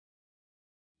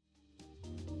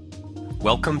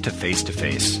Welcome to Face to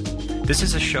Face. This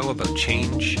is a show about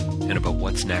change and about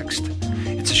what's next.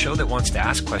 It's a show that wants to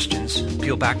ask questions,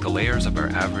 peel back the layers of our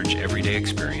average everyday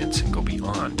experience, and go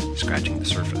beyond scratching the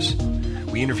surface.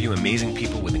 We interview amazing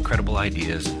people with incredible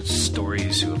ideas and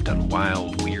stories who have done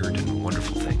wild, weird, and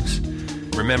wonderful things.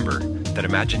 Remember that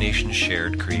imagination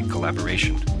shared create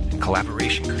collaboration, and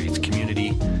collaboration creates community,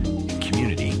 and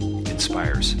community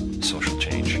inspires social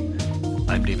change.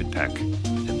 I'm David Peck,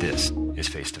 and this is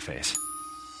Face to Face.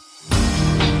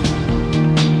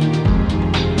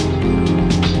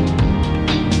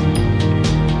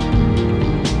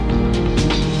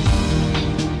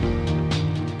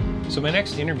 So my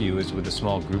next interview is with a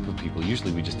small group of people.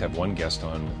 Usually we just have one guest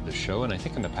on the show, and I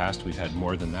think in the past we've had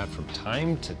more than that from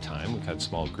time to time. We've had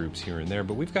small groups here and there,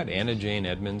 but we've got Jane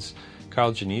Edmonds,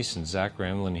 Karl, Janisse, and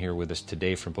Ramelan here with us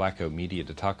today from Blackout Media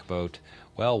to talk about,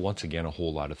 well, once again, a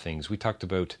whole lot of things. We talked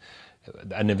about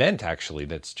an event, actually,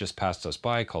 that's just passed us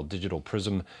by called Digital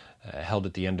Prism, held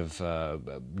at the end of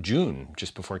June,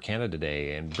 just before Canada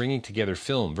Day, and bringing together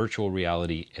film, virtual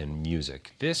reality, and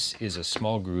music. This is a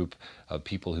small group of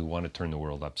people who want to turn the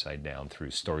world upside down through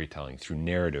storytelling, through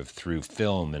narrative, through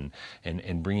film,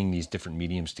 and bringing these different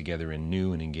mediums together in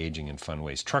new and engaging and fun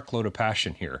ways. Truckload of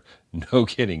passion here. No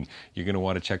kidding. You're going to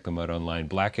want to check them out online.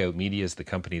 Blackout Media is the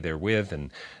company they're with,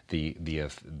 and the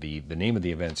name of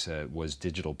the event was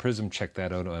Digital Prism. Check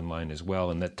that out online as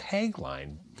well. And the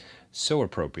tagline, so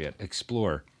appropriate: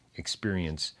 explore,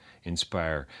 experience,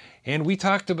 inspire. And we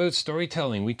talked about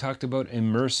storytelling. We talked about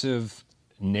immersive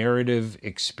narrative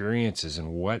experiences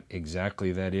and what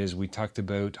exactly that is. We talked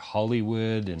about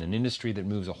Hollywood and an industry that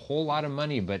moves a whole lot of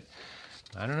money, but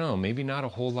I don't know, maybe not a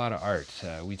whole lot of art.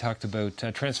 We talked about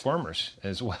Transformers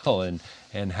as well,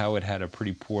 and how it had a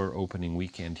pretty poor opening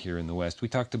weekend here in the West. We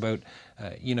talked about,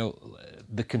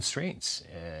 the constraints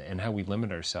and how we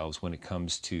limit ourselves when it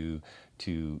comes to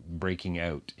breaking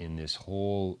out in this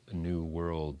whole new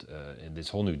world, in this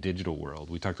whole new digital world.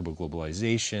 We talked about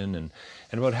globalization and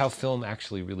about how film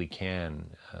actually really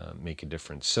can make a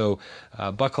difference. So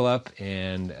buckle up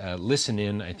and listen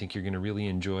in. I think you're going to really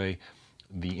enjoy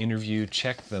the interview.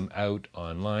 Check them out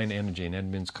online. Jane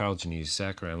Edmonds, Karl,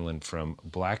 Janisse, Ramelan from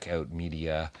Blackout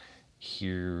Media.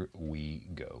 Here we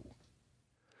go.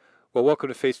 Well, welcome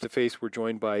to Face to Face. We're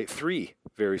joined by three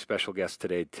very special guests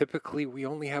today. Typically, we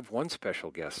only have one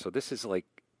special guest, so this is like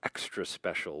extra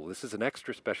special. This is an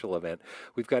extra special event.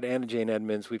 We've got Jane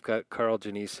Edmonds, we've got Karl,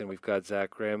 Janisse, and we've got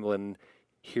Ramelan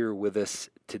here with us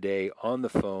today on the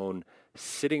phone,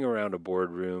 sitting around a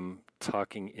boardroom,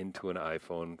 talking into an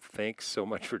iPhone. Thanks so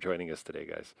much for joining us today,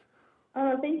 guys.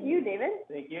 Thank you, David.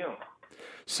 Thank you.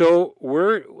 So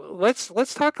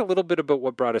let's talk a little bit about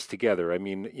what brought us together. I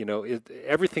mean,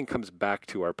 everything comes back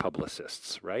to our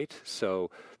publicists, right? So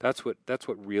that's what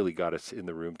really got us in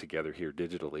the room together here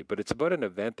digitally. But it's about an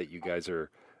event that you guys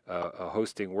are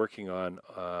hosting, working on,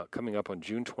 coming up on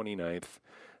June 29th.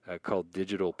 Called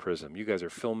Digital Prism. You guys are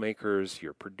filmmakers,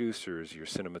 you're producers, you're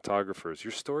cinematographers,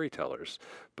 you're storytellers.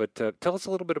 But tell us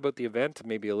a little bit about the event,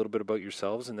 maybe a little bit about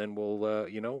yourselves, and then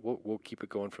we'll keep it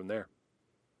going from there.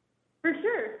 For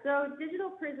sure. So Digital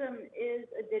Prism is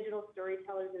a digital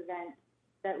storytellers event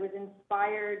that was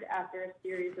inspired after a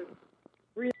series of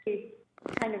really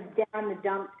kind of down the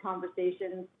dumps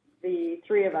conversations the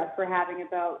three of us were having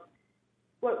about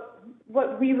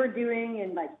what we were doing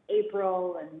in like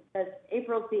April, and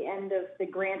April's the end of the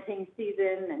granting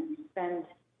season, and you spend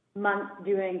months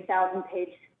doing 1,000-page,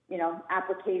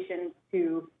 applications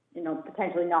to,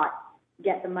 potentially not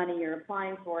get the money you're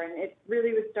applying for. And it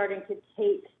really was starting to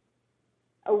take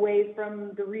away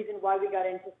from the reason why we got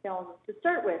into film to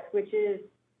start with, which is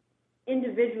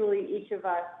individually each of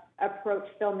us approach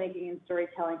filmmaking and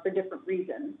storytelling for different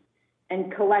reasons.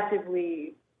 And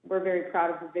collectively, we're very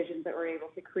proud of the visions that we're able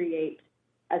to create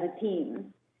as a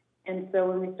team. And so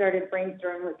when we started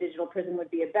brainstorming what Digital Prism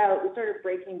would be about, we started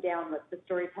breaking down what the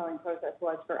storytelling process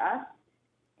was for us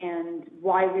and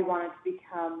why we wanted to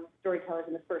become storytellers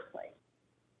in the first place.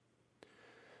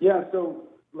 Yeah, so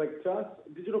to us,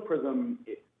 Digital Prism,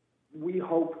 we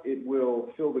hope it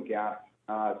will fill the gap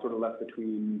sort of left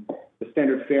between the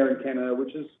standard fare in Canada,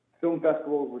 which is film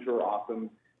festivals, which are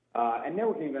awesome, and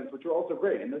networking events, which are also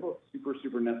great. And they're both super,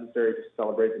 super necessary to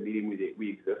celebrate the medium we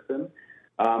exist in.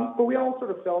 But we all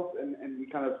sort of felt, and we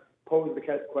kind of posed the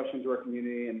question to our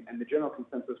community, and the general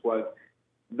consensus was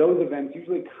those events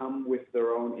usually come with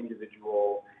their own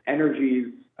individual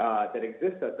energies that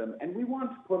exist at them. And we wanted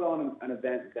to put on an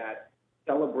event that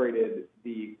celebrated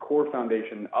the core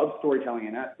foundation of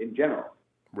storytelling in general.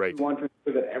 Right. We wanted to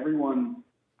ensure that everyone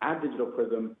at Digital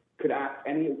Prism could ask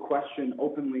any question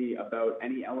openly about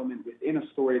any element within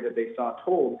a story that they saw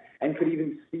told, and could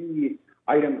even see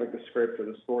items like the script or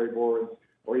the storyboards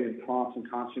or even prompts and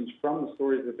costumes from the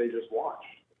stories that they just watched.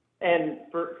 And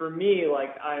for me,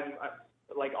 like I'm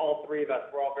like all three of us,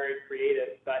 we're all very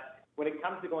creative, but when it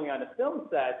comes to going on a film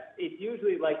set, it's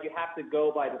usually like you have to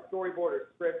go by the storyboard or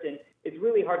script, and it's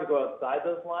really hard to go outside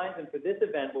those lines. And for this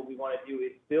event, what we want to do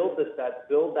is build the sets,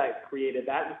 build that creative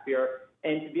atmosphere,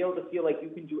 and to be able to feel like you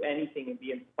can do anything and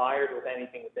be inspired with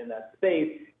anything within that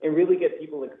space, and really get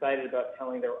people excited about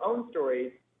telling their own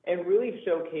stories, and really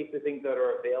showcase the things that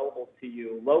are available to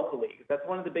you locally. Because that's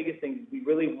one of the biggest things. We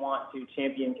really want to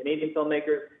champion Canadian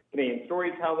filmmakers, Canadian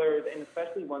storytellers, and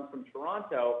especially ones from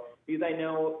Toronto, because I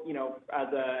know, as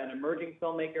an emerging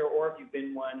filmmaker, or if you've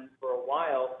been one for a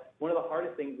while, one of the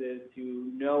hardest things is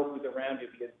to know who's around you,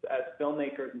 because as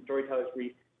filmmakers and storytellers,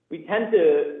 we tend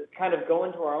to kind of go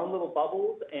into our own little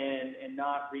bubbles and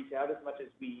not reach out as much as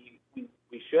we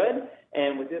should.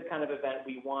 And with this kind of event,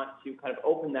 we want to kind of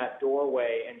open that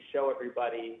doorway and show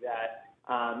everybody that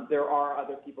there are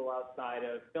other people outside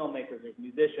of filmmakers. There's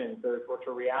musicians, there's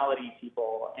virtual reality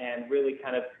people, and really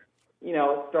kind of,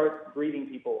 start greeting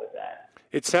people with that.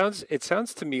 It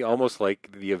sounds to me almost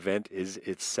like the event is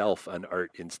itself an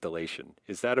art installation.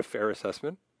 Is that a fair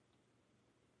assessment?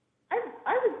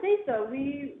 I would say so.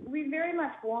 We very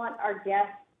much want our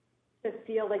guests to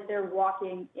feel like they're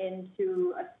walking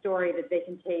into a story that they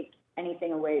can take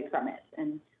anything away from it,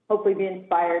 and hopefully be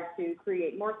inspired to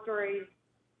create more stories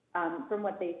from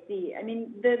what they see. I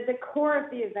mean, the core of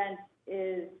the event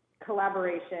is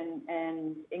collaboration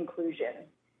and inclusion.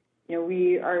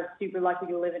 We are super lucky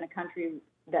to live in a country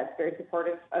that's very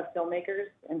supportive of filmmakers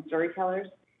and storytellers,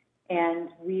 and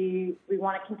we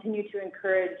want to continue to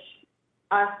encourage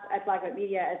us at Blackout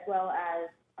Media, as well as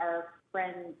our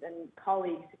friends and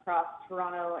colleagues across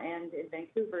Toronto and in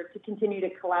Vancouver, to continue to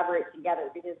collaborate together,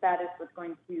 because that is what's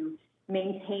going to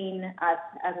maintain us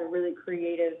as a really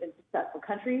creative and successful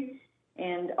country,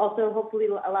 and also hopefully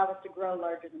allow us to grow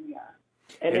larger than we are.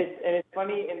 And it's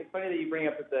funny that you bring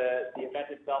up that the event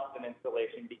itself is an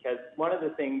installation, because one of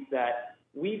the things that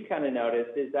we've kind of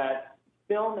noticed is that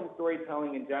film and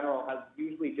storytelling in general has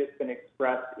usually just been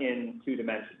expressed in two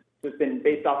dimensions. It's been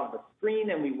based off of a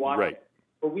screen and we watch it.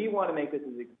 But we want to make this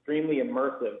as extremely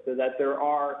immersive, so that there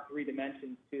are three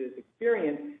dimensions to this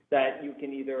experience that you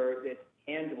can it's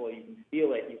tangible, you can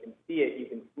feel it, you can see it, you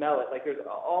can smell it. Like, there's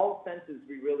all senses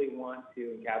we really want to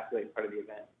encapsulate part of the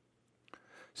event.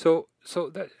 So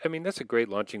that's a great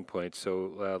launching point.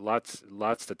 So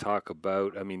lots to talk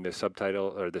about. I mean, the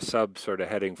subtitle or the sub sort of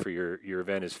heading for your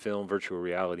event is film, virtual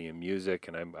reality, and music.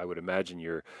 And I would imagine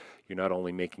you're not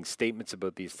only making statements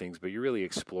about these things, but you're really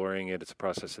exploring it. It's a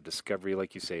process of discovery,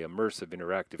 like you say, immersive,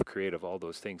 interactive, creative, all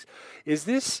those things. Is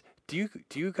this? Do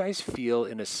you guys feel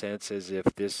in a sense as if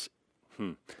this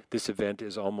event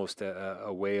is almost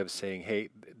a way of saying, hey,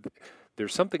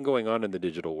 there's something going on in the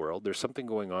digital world, there's something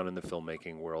going on in the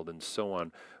filmmaking world, and so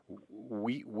on.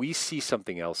 We see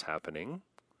something else happening,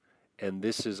 and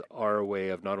this is our way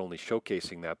of not only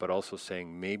showcasing that, but also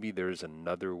saying maybe there's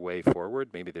another way forward,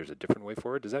 maybe there's a different way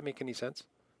forward. Does that make any sense?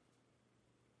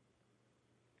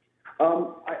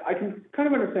 I can kind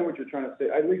of understand what you're trying to say,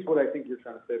 at least what I think you're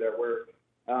trying to say there, where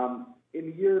in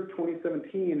the year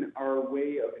 2017, our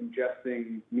way of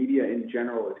ingesting media in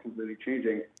general is completely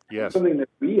changing. Yes. Something that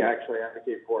we actually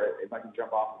advocate for, if I can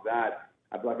jump off of that,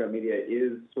 at Blackout Media,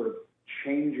 is sort of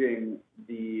changing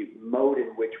the mode in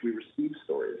which we receive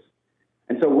stories.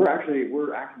 And so we're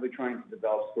actively trying to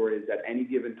develop stories at any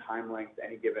given time length,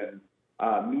 any given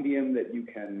medium that you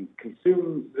can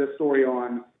consume the story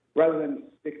on, rather than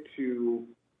stick to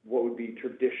what would be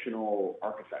traditional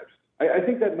archetypes. I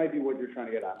think that might be what you're trying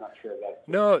to get at. I'm not sure if that's...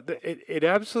 No, it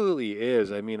absolutely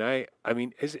is. I mean,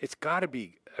 it's got to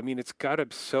be. I mean, it's got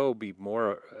to be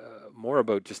more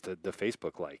about just the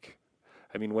Facebook like.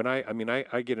 I mean,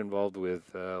 I get involved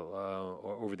with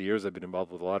over the years. I've been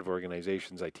involved with a lot of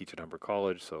organizations. I teach at Humber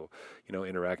College, so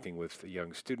interacting with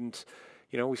young students.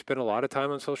 We spend a lot of time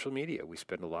on social media. We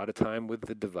spend a lot of time with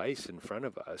the device in front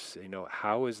of us.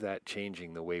 How is that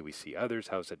changing the way we see others?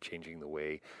 How is that changing the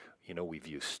way we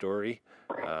view story,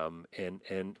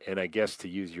 and I guess, to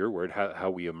use your word, how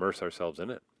we immerse ourselves in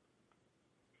it?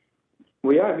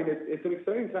 Well, yeah, I mean, it's an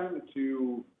exciting time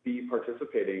to be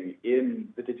participating in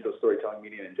the digital storytelling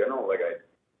media in general. Like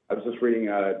I was just reading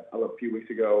a few weeks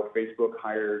ago, Facebook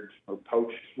hired or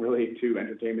poached really 2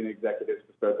 entertainment executives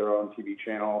to start their own TV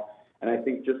channel. And I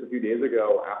think just a few days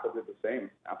ago, Apple did the same.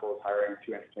 Apple is hiring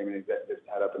 2 entertainment executives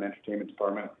to head up an entertainment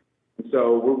department. And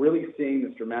so we're really seeing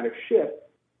this dramatic shift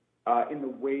in the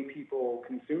way people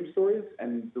consume stories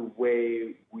and the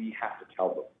way we have to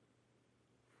tell them.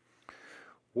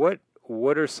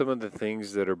 What are some of the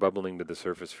things that are bubbling to the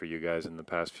surface for you guys in the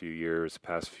past few years,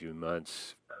 past few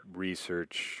months?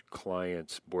 Research,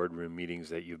 clients, boardroom meetings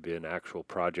that you've been, actual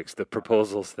projects, the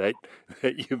proposals that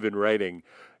you've been writing.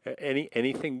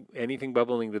 Anything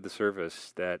bubbling to the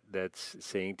surface that's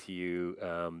saying to you,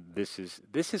 this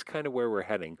is kind of where we're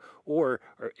heading, or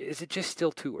is it just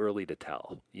still too early to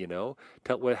tell? You know,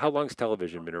 how long's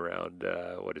television been around?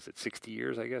 What is it, 60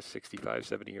 years? I guess 65,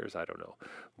 70 years. I don't know,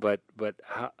 but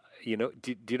how, you know,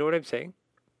 do you know what I'm saying?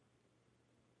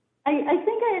 I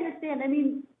think I understand. I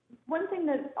mean, one thing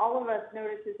that all of us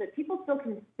notice is that people still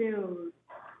consume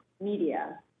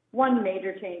media. One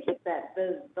major change is that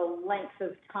the length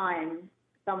of time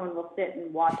someone will sit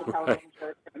and watch a television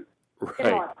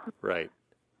show. Right.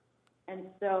 And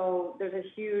so there's a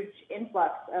huge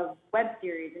influx of web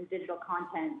series and digital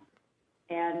content.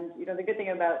 And, you know, the good thing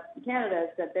about Canada is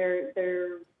that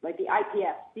they're like the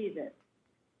IPF sees it.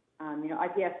 You know,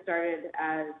 IPF started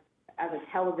as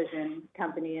a television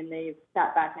company, and they've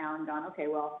sat back now and gone, okay,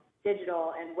 well,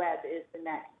 digital and web is the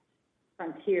next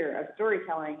frontier of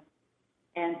storytelling.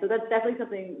 And so that's definitely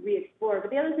something we explore.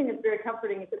 But the other thing that's very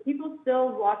comforting is that people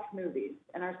still watch movies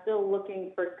and are still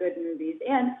looking for good movies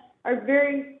and are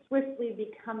very swiftly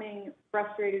becoming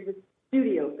frustrated with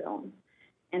studio films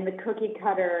and the cookie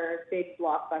cutter, big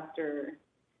blockbuster,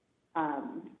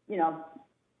 you know,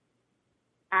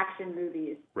 action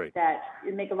movies that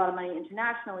make a lot of money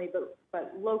internationally,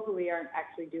 but locally aren't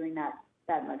actually doing that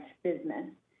much business.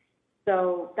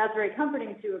 So that's very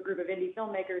comforting to a group of indie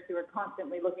filmmakers who are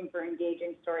constantly looking for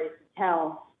engaging stories to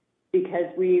tell, because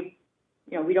we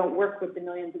don't work with the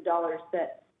millions of dollars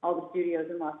that all the studios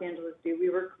in Los Angeles do. We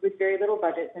work with very little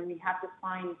budgets, and we have to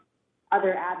find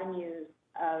other avenues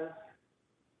of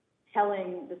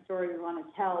telling the story we want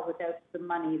to tell without the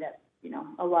money that, you know,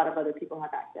 a lot of other people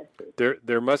have access to.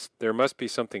 There must be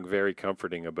something very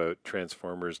comforting about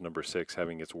Transformers #6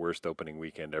 having its worst opening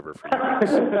weekend ever for you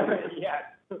guys. Yes.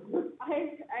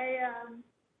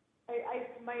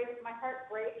 My heart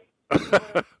breaks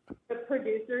for the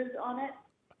producers on it.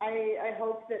 I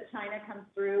hope that China comes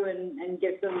through and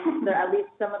gives them at least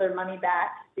some of their money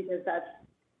back, because that's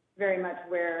very much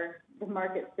where the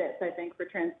market sits, I think, for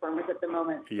Transformers at the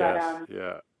moment. Yes,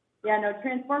 but, no,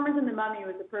 Transformers and The Mummy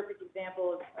was a perfect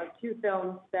example of two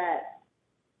films that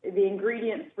the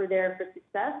ingredients were there for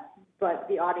success, but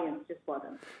the audience just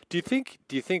wasn't. Do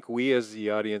you think we as the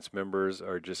audience members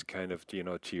are just kind of, you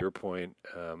know, to your point,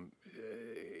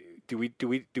 do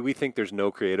we think there's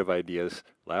no creative ideas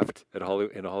left in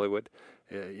Hollywood?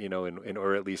 You know,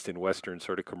 or at least in Western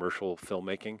sort of commercial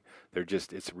filmmaking,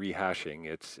 it's rehashing.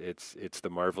 It's the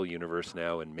Marvel universe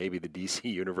now, and maybe the DC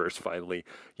universe finally,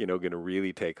 you know, going to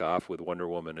really take off with Wonder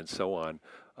Woman and so on.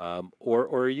 Or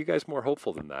are you guys more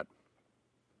hopeful than that?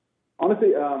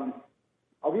 Honestly,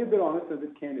 I'll be a bit honest, a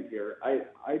bit candid here.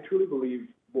 I truly believe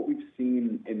what we've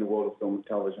seen in the world of film and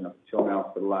television up until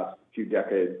now for the last few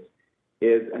decades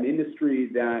is an industry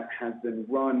that has been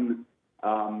run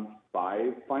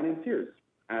by financiers,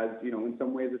 as you know, in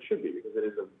some ways it should be, because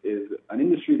it is an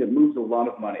industry that moves a lot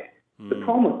of money. The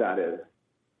problem with that is,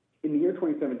 in the year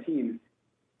 2017,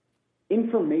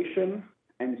 information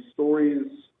and stories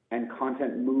and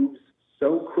content moves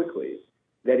so quickly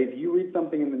that if you read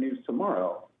something in the news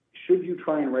tomorrow, should you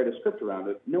try and write a script around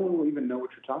it, no one will even know what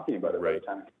you're talking about by the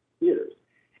time it comes to theaters.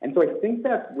 And so I think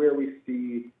that's where we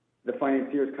see the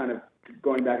financiers kind of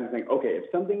going back and saying, okay, if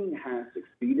something has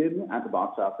succeeded at the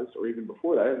box office, or even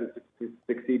before that, if it's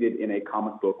succeeded in a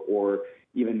comic book or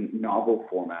even novel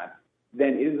format,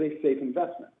 then it is a safe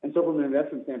investment. And so from an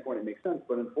investment standpoint, it makes sense.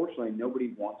 But unfortunately,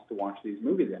 nobody wants to watch these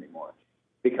movies anymore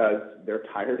because they're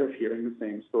tired of hearing the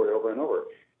same story over and over.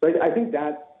 So I think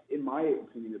that, in my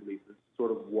opinion at least, is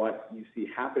sort of what you see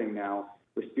happening now,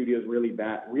 with studios really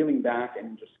reeling back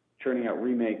and just churning out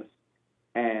remakes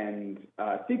and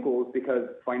sequels, because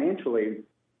financially,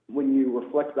 when you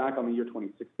reflect back on the year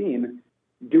 2016,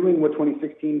 doing what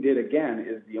 2016 did again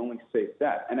is the only safe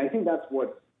bet. And I think that's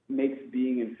what makes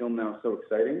being in film now so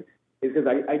exciting, is because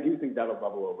I do think that'll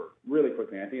bubble over really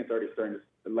quickly. I think it's already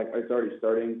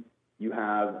starting. You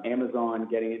have Amazon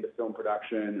getting into film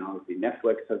production. Obviously,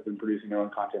 Netflix has been producing their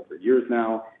own content for years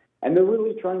now. And they're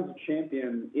really trying to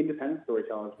champion independent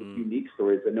storytellers with unique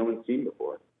stories that no one's seen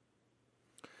before.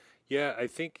 Yeah, I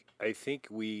think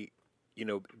we, you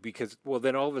know, because, well,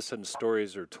 then all of a sudden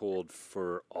stories are told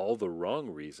for all the wrong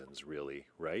reasons, really,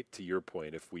 right? To your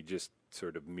point, if we just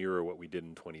sort of mirror what we did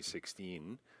in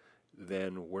 2016,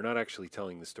 then we're not actually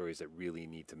telling the stories that really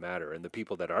need to matter. And the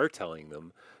people that are telling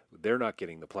them, they're not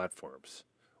getting the platforms,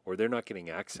 or they're not getting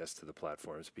access to the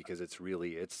platforms because it's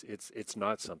really it's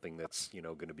not something that's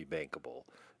going to be bankable,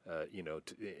 in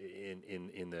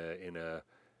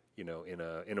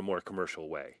a more commercial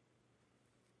way.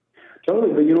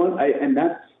 Totally, but you know what?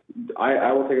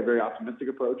 I will take a very optimistic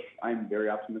approach. I'm very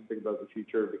optimistic about the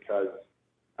future because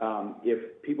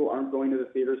if people aren't going to the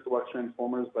theaters to watch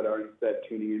Transformers but are instead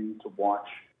tuning in to watch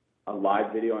a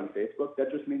live video on Facebook,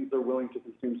 that just means they're willing to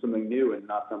consume something new and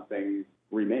not something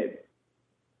remade.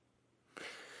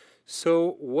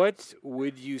 So, what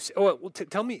would you say? Oh, well,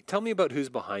 tell me about who's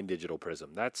behind Digital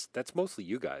Prism. That's mostly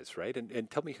you guys, right? And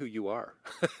tell me who you are.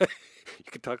 You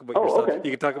can talk about yourself. Okay.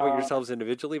 You can talk about yourselves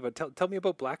individually, but tell me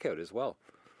about Blackout as well.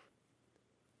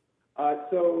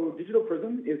 So, Digital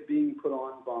Prism is being put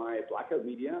on by Blackout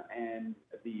Media and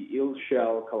the Il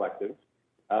Shell Collective,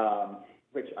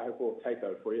 which I will type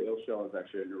out for you. Il Shell is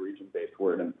actually a Norwegian-based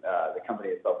word, and the company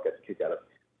itself gets a kick out of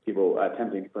people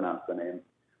attempting to pronounce the name.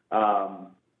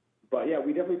 But yeah,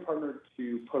 we definitely partnered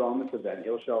to put on this event.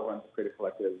 Il Shell runs a creative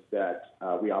collective that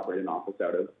we operate an office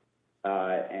out of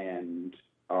and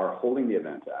are holding the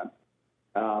event at.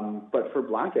 But for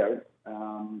Blackout, I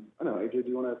don't know, AJ, do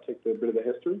you want to take the bit of the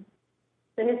history?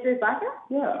 The history of Blackout?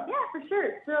 Yeah. Yeah, for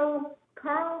sure. So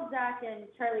Karl, Zach, and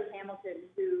Charlie Hamilton,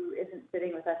 who isn't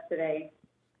sitting with us today,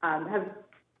 have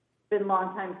been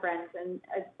longtime friends, and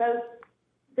about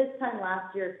this time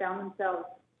last year found themselves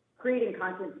creating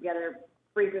content together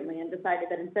frequently and decided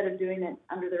that instead of doing it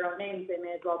under their own names, they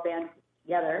may as well band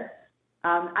together.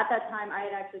 At that time, I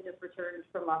had actually just returned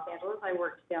from Los Angeles. I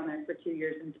worked down there for 2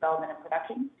 years in development and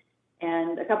production.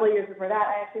 And a couple of years before that,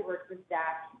 I actually worked with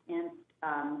Zach and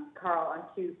Karl on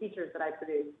 2 features that I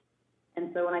produced.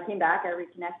 And so when I came back, I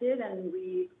reconnected, and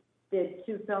we did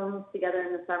 2 films together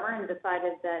in the summer and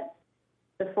decided that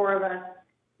the 4 of us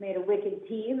made a wicked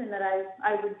team and that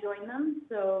I would join them.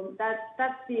 So that's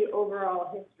the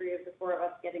overall history of the 4 of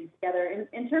us getting together.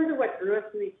 In terms of what drew us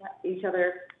to each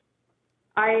other,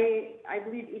 I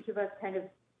believe each of us kind of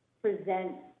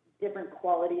present different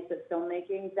qualities of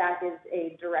filmmaking. Zach is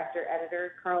a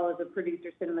director-editor. Karl is a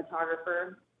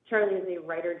producer-cinematographer. Charlie is a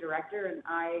writer-director, and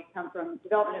I come from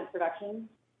development and production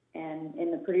and in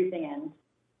the producing end.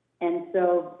 And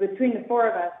so between the 4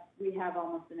 of us, we have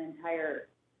almost an entire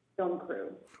film crew.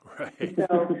 Right.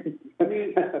 So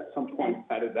we, at some point,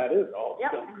 that is all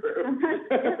film crew.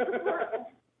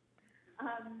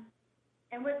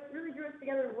 And what really drew us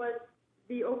together was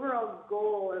the overall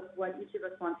goal of what each of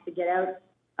us wants to get out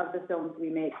of the films we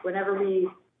make. Whenever we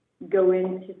go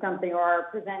into something or are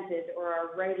presented or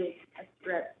are writing a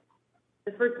script,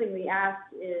 the first thing we ask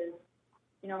is,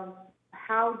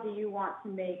 how do you want to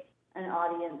make an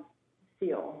audience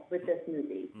feel with this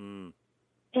movie? Mm.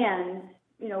 And,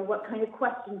 what kind of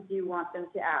questions do you want them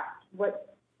to ask?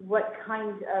 What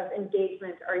kind of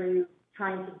engagement are you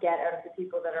trying to get out of the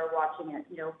people that are watching it?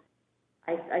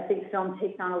 I think film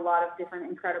takes on a lot of different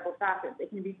incredible facets. It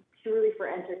can be purely for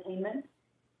entertainment.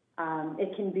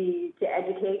 It can be to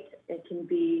educate. It can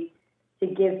be to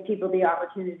give people the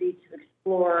opportunity to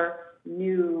explore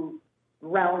new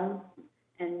realms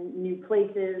and new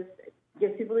places. It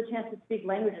gives people the chance to speak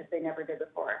languages they never did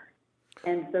before.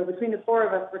 And so between the 4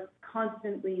 of us, we're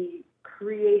constantly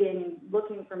creating and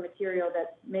looking for material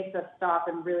that makes us stop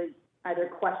and really either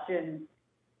question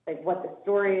what the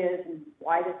story is and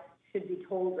why this should be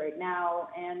told right now,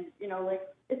 and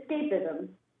escapism.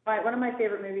 One of my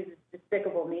favorite movies is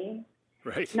Despicable Me.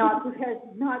 Right. Not because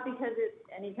it's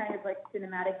any kind of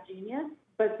cinematic genius,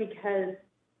 but because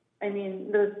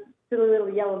those silly little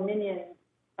yellow minions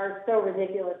are so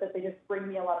ridiculous that they just bring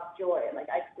me a lot of joy.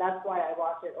 That's why I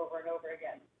watch it over and over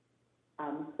again.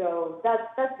 So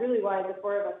that's really why the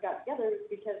 4 of us got together, is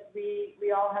because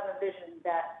we all have a vision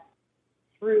that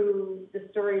through the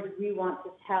stories we want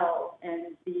to tell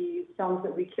and the films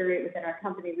that we curate within our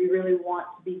company, we really want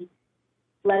to be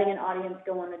letting an audience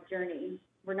go on a journey.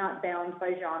 We're not bound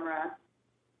by genre.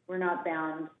 We're not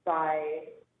bound by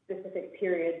specific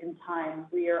periods in time.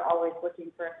 We are always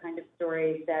looking for a kind of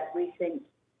story that we think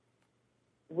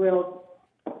will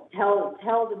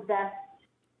tell the best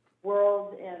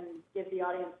world and give the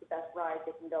audience the best ride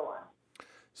they can go on.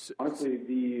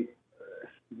 Honestly,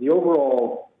 the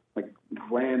overall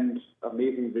grand,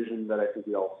 amazing vision that I think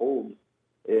we all hold,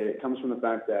 it comes from the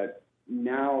fact that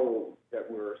now that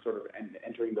we're sort of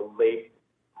entering the late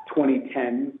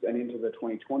 2010s and into the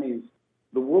 2020s,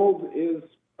 the world is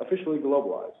officially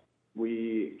globalized.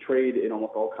 We trade in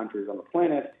almost all countries on the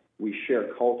planet. We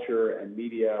share culture and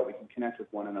media. We can connect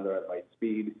with one another at light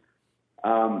speed.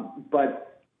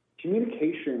 But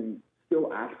communication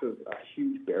still acts as a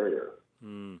huge barrier.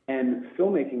 Mm. And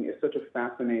filmmaking is such a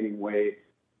fascinating way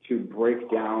to break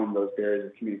down those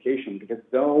barriers of communication, because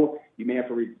though you may have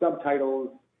to read subtitles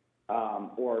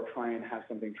or try and have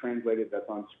something translated that's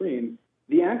on screen,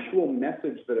 the actual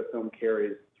message that a film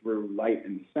carries through light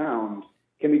and sound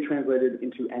can be translated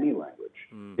into any language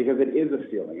because it is a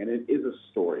feeling and it is a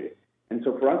story. And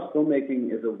so for us,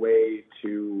 filmmaking is a way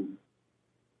to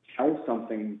tell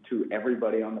something to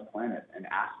everybody on the planet and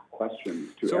ask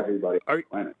questions to everybody on the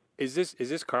planet. Is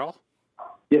this Karl?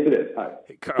 Yes, it is. Hi.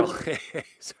 Hey, Karl.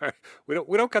 Sorry, we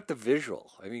don't got the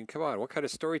visual. I mean, come on, what kind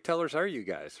of storytellers are you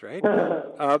guys, right?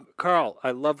 Karl,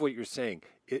 I love what you're saying.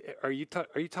 Are you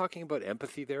talking about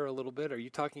empathy there a little bit? Are you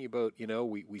talking about,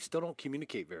 we still don't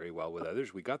communicate very well with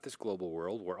others. We got this global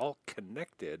world. We're all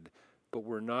connected, but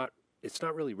we're not. It's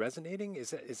not really resonating.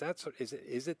 Is it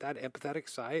that empathetic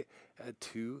side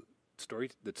to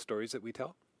the stories that we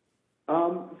tell?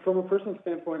 From a personal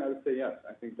standpoint, I would say yes.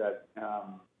 I think that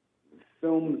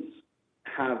films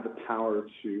have the power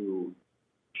to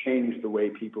change the way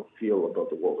people feel about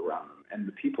the world around them and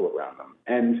the people around them,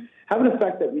 and have an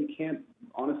effect that we can't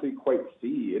honestly quite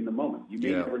see in the moment. You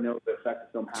may never know the effect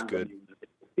a film has on you in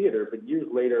the theater, but years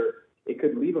later, it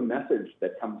could leave a message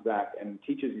that comes back and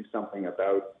teaches you something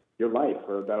about your life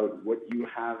or about what you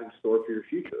have in store for your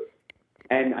future.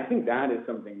 And I think that is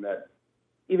something that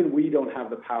even we don't have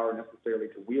the power necessarily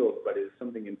to wield, but is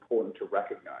something important to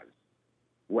recognize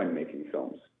when making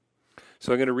films.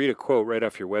 So I'm going to read a quote right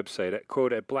off your website.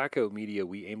 Quote, "At Blackout Media,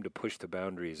 we aim to push the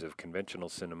boundaries of conventional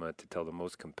cinema to tell the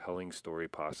most compelling story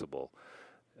possible."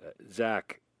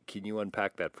 Zach, can you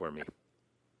unpack that for me?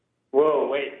 Whoa,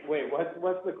 wait,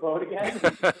 what's the quote again?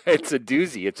 It's a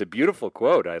doozy. It's a beautiful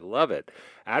quote. I love it.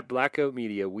 "At Blackout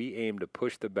Media, we aim to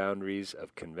push the boundaries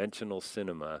of conventional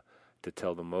cinema to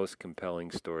tell the most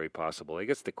compelling story possible." I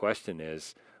guess the question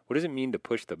is, what does it mean to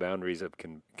push the boundaries of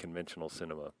conventional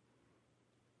cinema?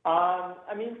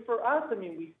 For us,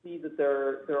 we see that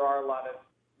there are a lot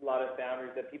of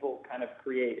boundaries that people kind of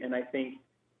create, and I think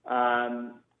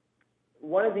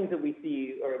one of the things that we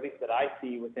see, or at least that I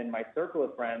see within my circle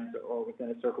of friends or within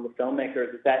a circle of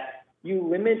filmmakers, is that you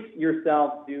limit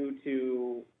yourself due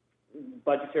to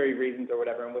budgetary reasons or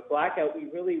whatever. And with Blackout, we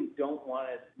really don't want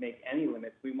to make any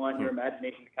limits. We want your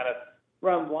imagination to kind of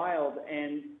run wild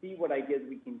and see what ideas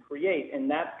we can create. And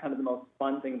that's kind of the most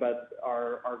fun thing about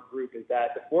our group, is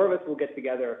that the four of us will get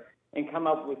together and come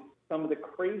up with some of the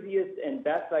craziest and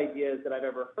best ideas that I've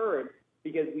ever heard,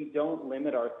 because we don't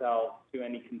limit ourselves to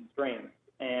any constraints.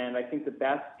 And I think the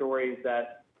best stories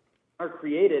that are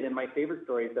created, and my favorite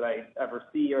stories that I ever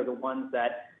see, are the ones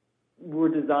that were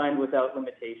designed without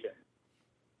limitation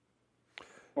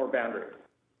or boundaries.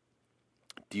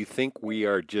 Do you think we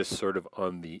are just sort of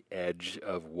on the edge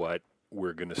of what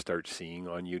we're going to start seeing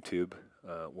on YouTube,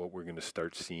 what we're going to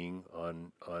start seeing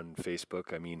on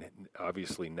Facebook? I mean,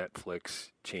 obviously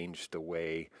Netflix changed the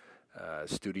way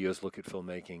studios look at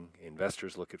filmmaking,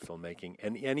 investors look at filmmaking,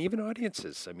 and even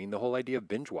audiences. I mean, the whole idea of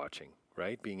binge watching,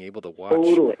 right? Being able to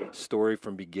watch story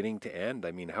from beginning to end.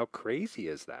 I mean, how crazy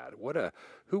is that?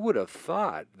 Who would have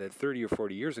thought that 30 or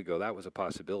 40 years ago that was a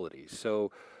possibility?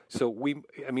 So tell me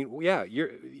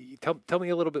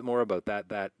a little bit more about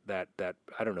that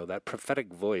I don't know, that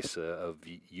prophetic voice of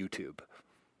YouTube.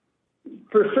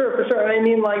 For sure.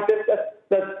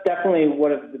 That's definitely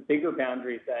one of the bigger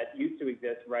boundaries that used to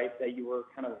exist, right? That you were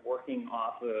kind of working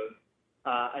off of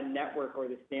a network or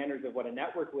the standards of what a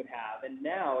network would have. And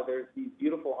now there's these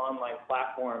beautiful online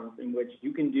platforms in which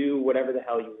you can do whatever the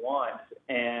hell you want,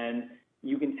 and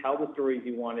you can tell the stories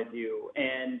you want to do.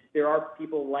 And there are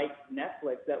people like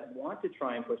Netflix that want to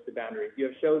try and push the boundaries. You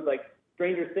have shows like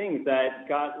Stranger Things that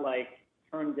got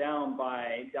turned down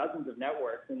by dozens of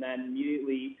networks, and then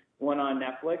immediately went on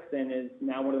Netflix and is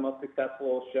now one of the most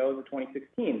successful shows of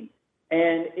 2016.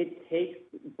 And it takes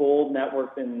bold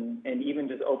networks and even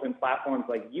just open platforms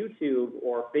like YouTube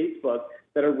or Facebook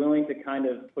that are willing to kind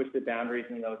of push the boundaries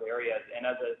in those areas. And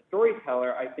as a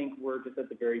storyteller, I think we're just at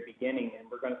the very beginning, and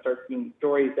we're going to start seeing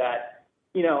stories that,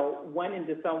 went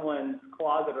into someone's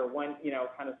closet or went,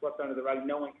 kind of swept under the rug.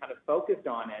 No one kind of focused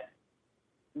on it.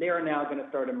 They are now going to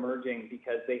start emerging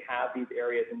because they have these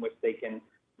areas in which they can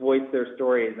voice their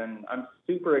stories. And I'm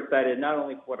super excited, not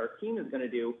only for what our team is going to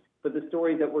do, but the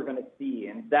stories that we're going to see.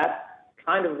 And that's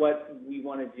kind of what we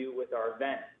want to do with our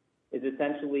event, is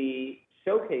essentially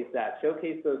showcase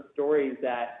those stories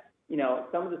that,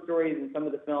 some of the stories and some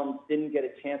of the films didn't get a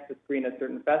chance to screen at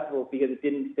certain festivals because it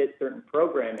didn't fit certain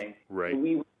programming. Right. And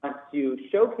we want to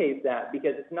showcase that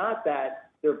because it's not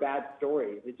that they're bad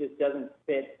stories. It just doesn't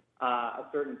fit a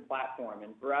certain platform.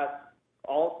 And for us,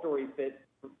 all stories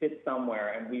fit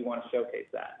somewhere, and we want to showcase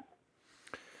that.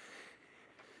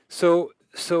 So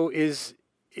is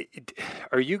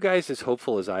Are you guys as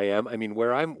hopeful as I am? I mean,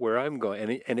 where I'm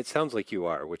going, and it sounds like you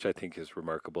are, which I think is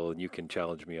remarkable. And you can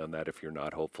challenge me on that if you're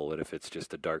not hopeful, and if it's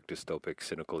just a dark, dystopic,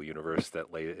 cynical universe that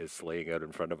is laying out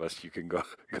in front of us, you can go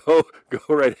go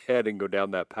right ahead and go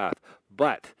down that path.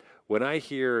 But when I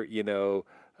hear,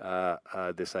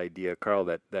 this idea, Karl,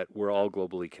 that we're all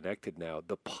globally connected now,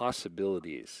 the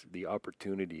possibilities, the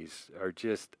opportunities are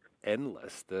just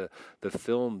endless. The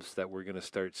films that we're going to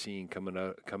start seeing coming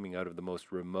out of the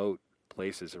most remote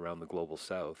places around the global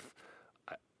south,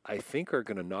 I think are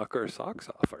going to knock our socks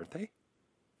off, aren't they?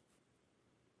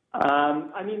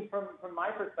 I mean, from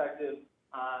my perspective,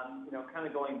 kind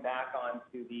of going back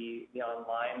onto the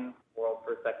online world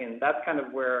for a second, that's kind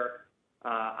of where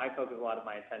I focus a lot of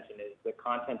my attention, is the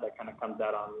content that kind of comes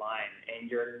out online. And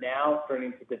you're now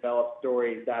starting to develop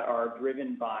stories that are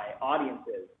driven by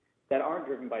audiences that aren't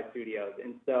driven by studios.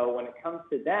 And so when it comes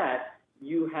to that,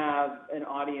 you have an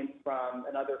audience from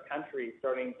another country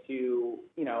starting to,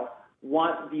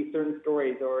 want these certain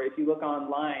stories. Or if you look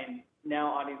online, now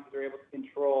audiences are able to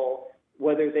control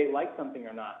whether they like something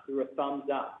or not through a thumbs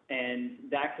up. And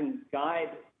that can guide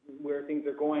where things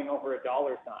are going over a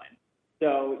dollar sign.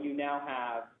 So you now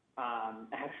have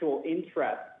actual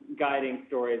interest guiding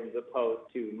stories as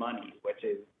opposed to money, which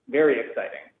is very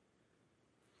exciting.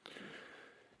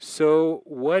 So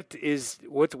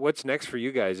what's next for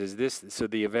you guys? Is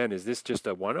the event, is this just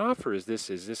a one-off, or is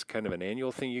this kind of an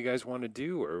annual thing you guys want to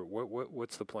do, or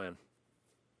what's the plan?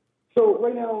 So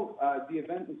right now, the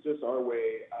event is just our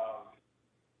way of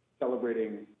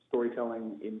celebrating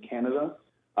storytelling in Canada.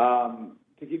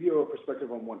 To give you a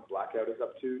perspective on what Blackout is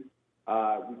up to,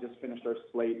 we just finished our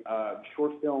slate of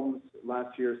short films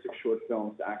last year, 6 short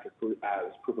films to act as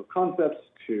proof of concepts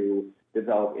to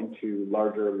develop into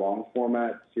larger long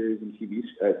format series and TV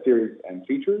series and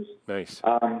features. Nice.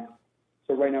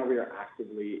 So right now we are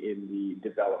actively in the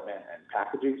development and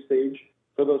packaging stage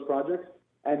for those projects.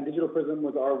 And Digital Prism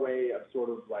was our way of sort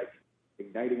of like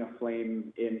igniting a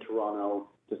flame in Toronto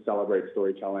to celebrate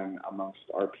storytelling amongst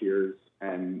our peers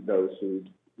and those who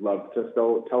love to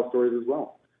tell stories as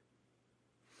well.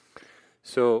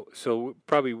 So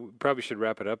probably should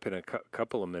wrap it up in a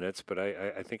couple of minutes, but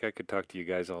I think I could talk to you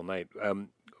guys all night.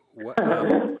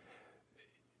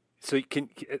 So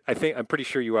I'm pretty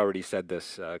sure you already said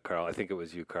this, Karl. I think it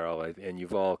was you, Karl, and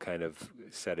you've all kind of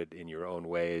said it in your own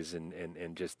ways,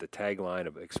 and just the tagline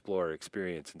of explore,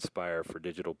 experience, inspire for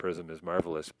Digital Prism is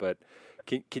marvelous. But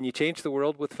can you change the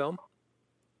world with film?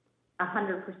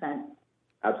 100%.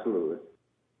 Absolutely.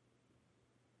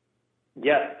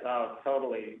 Yes,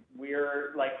 totally.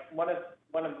 We're like one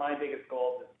of my biggest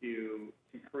goals is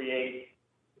to create.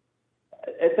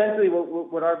 Essentially,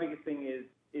 what our biggest thing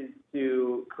is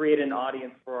to create an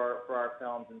audience for our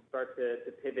films and start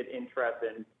to pivot interest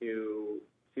and to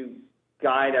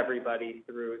guide everybody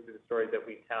through the stories that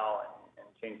we tell and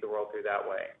change the world through that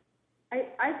way.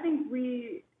 I think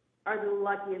we are the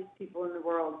luckiest people in the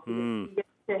world because we get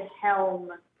to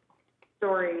helm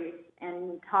stories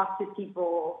and talk to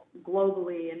people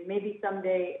globally, and maybe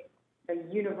someday a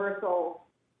universal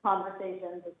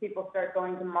conversations as people start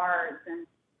going to Mars. And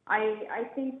I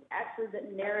think actually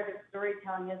that narrative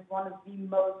storytelling is one of the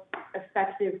most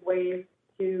effective ways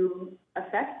to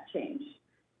affect change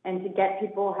and to get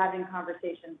people having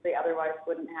conversations they otherwise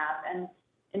wouldn't have,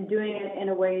 and doing it in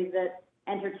a way that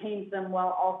entertains them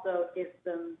while also gives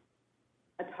them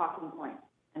a talking point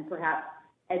and perhaps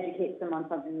educates them on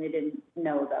something they didn't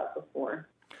know about before.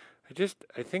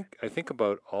 I think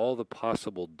about all the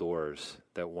possible doors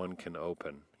that one can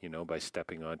open, by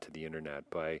stepping onto the internet,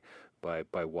 by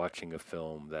watching a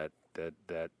film that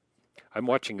I'm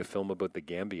watching a film about the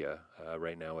Gambia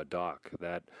right now, a doc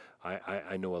that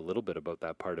I know a little bit about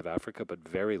that part of Africa, but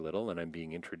very little, and I'm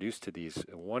being introduced to these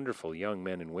wonderful young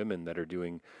men and women that are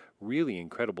doing really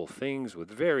incredible things with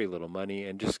very little money,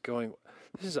 and just going,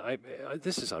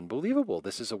 this is unbelievable.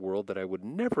 This is a world that I would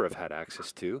never have had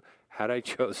access to had I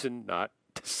chosen not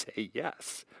to say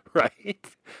yes, right?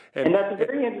 And that's a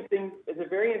very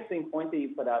interesting point that you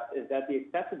put up, is that the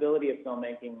accessibility of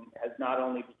filmmaking has not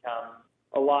only become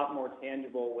a lot more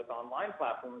tangible with online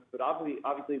platforms, but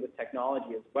obviously with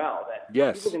technology as well. That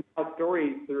yes. People can tell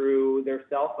stories through their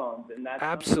cell phones, and that's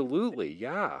absolutely,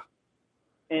 yeah.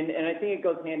 And I think it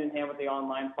goes hand in hand with the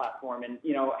online platform. And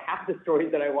half the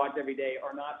stories that I watch every day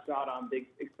are not shot on big,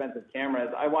 expensive cameras.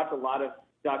 I watch a lot of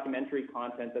documentary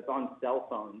content that's on cell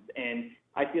phones, and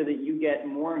I feel that you get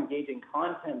more engaging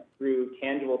content through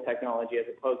tangible technology as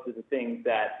opposed to the things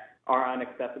that are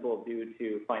inaccessible due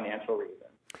to financial reasons.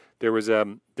 There was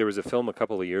a film a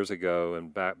couple of years ago,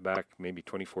 and back maybe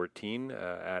 2014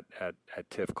 at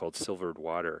TIFF called Silvered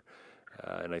Water,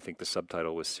 and I think the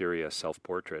subtitle was Syria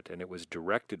Self-Portrait, and it was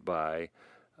directed by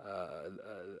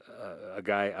a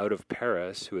guy out of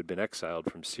Paris who had been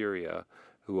exiled from Syria,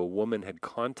 who a woman had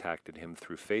contacted him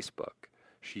through Facebook.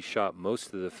 She shot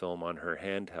most of the film on her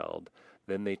handheld.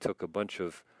 Then they took a bunch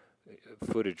of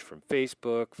footage from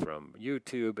Facebook, from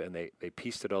YouTube, and they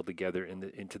pieced it all together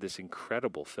into this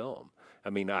incredible film. I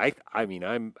mean,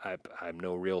 I'm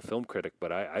no real film critic,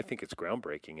 but I think it's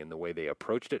groundbreaking in the way they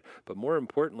approached it, but more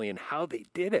importantly, in how they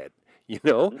did it. You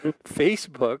know,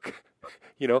 Facebook.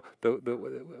 You know, the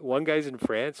one guy's in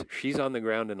France. She's on the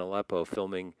ground in Aleppo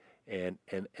filming, and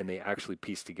they actually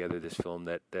pieced together this film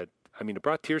that I mean, it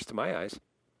brought tears to my eyes.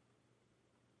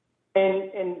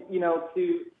 And you know,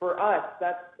 for us,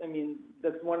 that's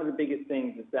one of the biggest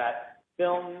things is that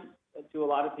film to a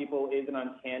lot of people is an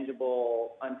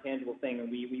intangible thing, and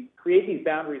we create these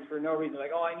boundaries for no reason.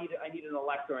 Like, oh, I need an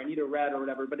Alexa, or I need a Red, or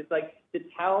whatever. But it's like, to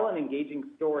tell an engaging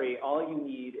story, all you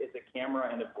need is a camera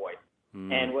and a voice.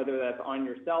 And whether that's on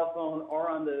your cell phone or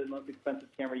on the most expensive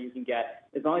camera you can get,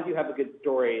 as long as you have a good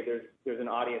story, there's an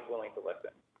audience willing to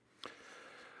listen.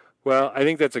 Well, I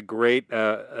think that's a great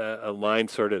a line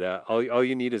sorted out. All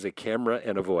you need is a camera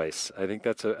and a voice. I think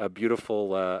that's a beautiful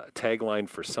tagline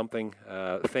for something.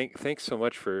 Thanks so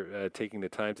much for taking the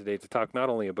time today to talk not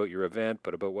only about your event,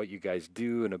 but about what you guys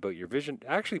do and about your vision.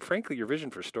 Actually, frankly, your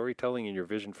vision for storytelling and your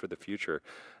vision for the future.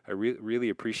 I really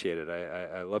appreciate it.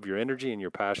 I love your energy and your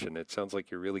passion. It sounds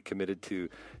like you're really committed to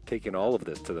taking all of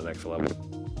this to the next level.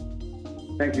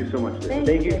 Thank you so much, David.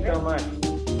 Thank you so much.